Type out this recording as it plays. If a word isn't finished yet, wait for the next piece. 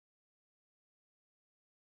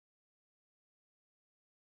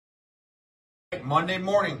Monday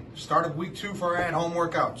morning, start of week 2 for our at-home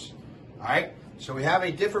workouts. All right, so we have a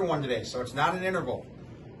different one today, so it's not an interval.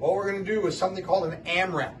 What we're going to do is something called an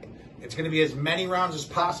AMRAP. It's going to be as many rounds as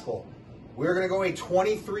possible. We're going to go a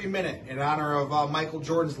 23-minute in honor of Michael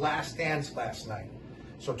Jordan's last dance last night.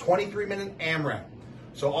 So 23-minute AMRAP.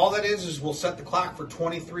 So all that is we'll set the clock for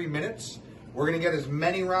 23 minutes. We're going to get as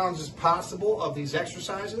many rounds as possible of these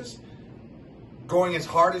exercises, going as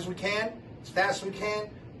hard as we can, as fast as we can,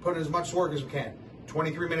 put in as much work as we can.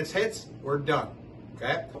 23 minutes hits, we're done.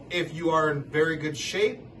 Okay? If you are in very good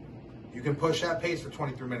shape, you can push that pace for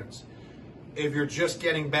 23 minutes. If you're just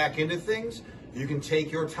getting back into things, you can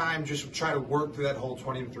take your time, just try to work through that whole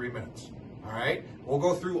 23 minutes. All right? We'll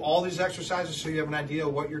go through all these exercises so you have an idea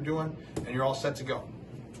of what you're doing and you're all set to go.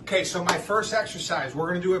 Okay, so my first exercise, we're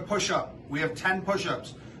going to do a push-up. We have 10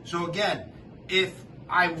 push-ups. So again, if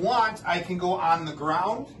I want, I can go on the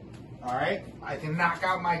ground. All right, I can knock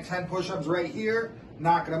out my 10 push-ups right here,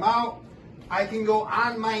 knocking them out. I can go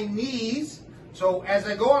on my knees. So as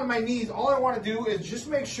I go on my knees, all I want to do is just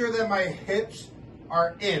make sure that my hips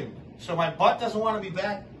are in. So my butt doesn't want to be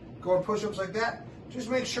back, going push-ups like that. Just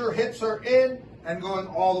make sure hips are in and going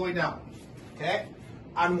all the way down, okay?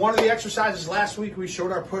 On one of the exercises last week, we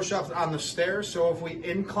showed our push-ups on the stairs. So if we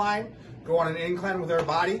incline, go on an incline with our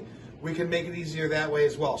body, we can make it easier that way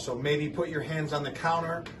as well. So maybe put your hands on the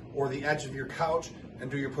counter or the edge of your couch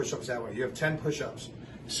and do your push-ups that way. You have 10 push-ups.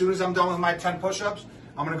 As soon as I'm done with my 10 push-ups,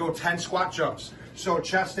 I'm gonna go 10 squat jumps. So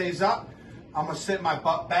chest stays up, I'm gonna sit my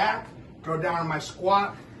butt back, go down on my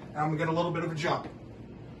squat, and I'm gonna get a little bit of a jump.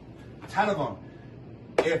 10 of them.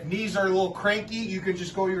 If knees are a little cranky, you can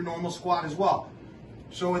just go your normal squat as well.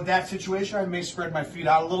 So in that situation, I may spread my feet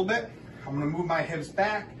out a little bit. I'm gonna move my hips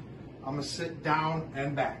back. I'm gonna sit down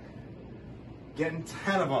and back. Getting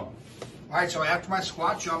 10 of them. All right, so after my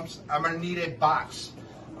squat jumps, I'm gonna need a box.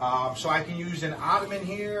 So I can use an ottoman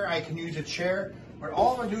here, I can use a chair, but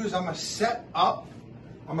all I'm gonna do is I'm gonna set up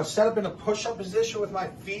in a push-up position with my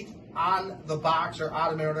feet on the box or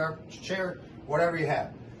ottoman or chair, whatever you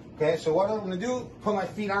have. Okay, so what I'm gonna do, put my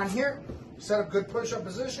feet on here, set up good push-up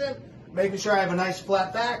position, making sure I have a nice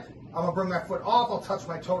flat back. I'm gonna bring my foot off, I'll touch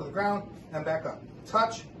my toe to the ground, and back up.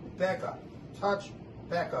 Touch, back up, touch,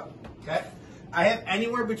 back up, okay? I have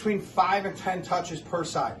anywhere between 5 and 10 touches per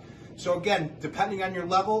side. So again, depending on your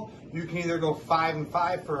level, you can either go 5 and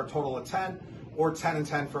 5 for a total of 10, or 10 and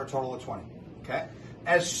 10 for a total of 20, okay?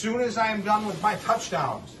 As soon as I am done with my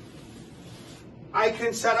touchdowns, I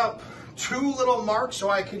can set up 2 little marks so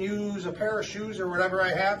I can use a pair of shoes or whatever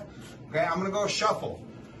I have. Okay, I'm gonna go shuffle.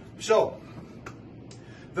 So,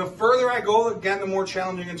 the further I go, again, the more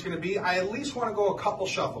challenging it's gonna be. I at least wanna go a couple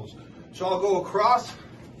shuffles. So I'll go across,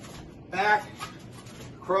 back,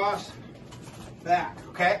 cross, back,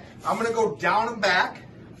 okay? I'm gonna go down and back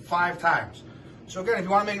 5 times. So again, if you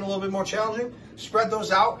wanna make it a little bit more challenging, spread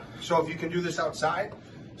those out. So if you can do this outside,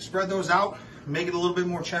 spread those out, make it a little bit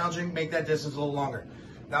more challenging, make that distance a little longer.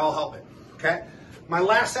 That will help it, okay? My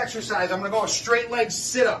last exercise, I'm gonna go a straight leg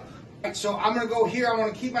sit-up. Right, so I'm gonna go here, I'm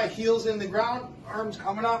gonna keep my heels in the ground, arms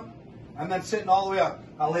coming up, and then sitting all the way up.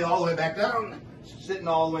 I'll lay all the way back down, sitting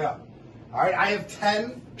all the way up. All right, I have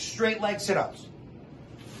 10 straight leg sit-ups.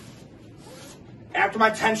 After my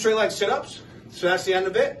 10 straight leg sit-ups, so that's the end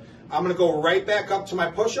of it, I'm gonna go right back up to my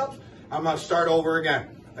push-ups. I'm gonna start over again.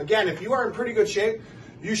 Again, if you are in pretty good shape,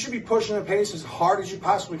 you should be pushing the pace as hard as you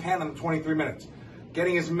possibly can on the 23 minutes.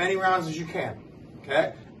 Getting as many rounds as you can,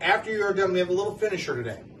 okay? After you're done, we have a little finisher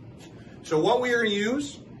today. So what we are gonna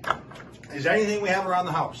use is anything we have around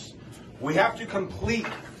the house. We have to complete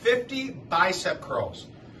 50 bicep curls.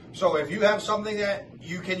 So if you have something that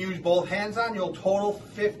you can use both hands on, you'll total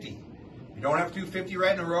 50. You don't have to do 50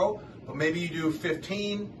 right in a row, but maybe you do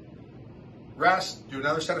 15, rest, do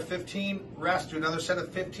another set of 15, rest, do another set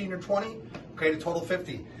of 15 or 20, okay, to total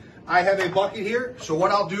 50. I have a bucket here, so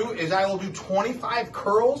what I'll do is I will do 25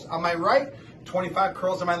 curls on my right, 25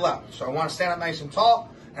 curls on my left. So I want to stand up nice and tall,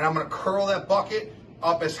 and I'm going to curl that bucket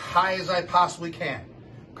up as high as I possibly can.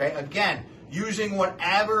 Okay, again, using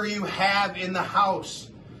whatever you have in the house.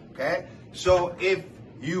 Okay, so if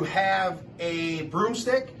you have a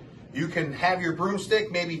broomstick, you can have your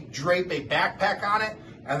broomstick, maybe drape a backpack on it,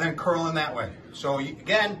 and then curl in that way. So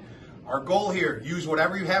again, our goal here, use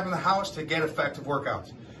whatever you have in the house to get effective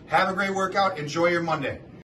workouts. Have a great workout. Enjoy your Monday.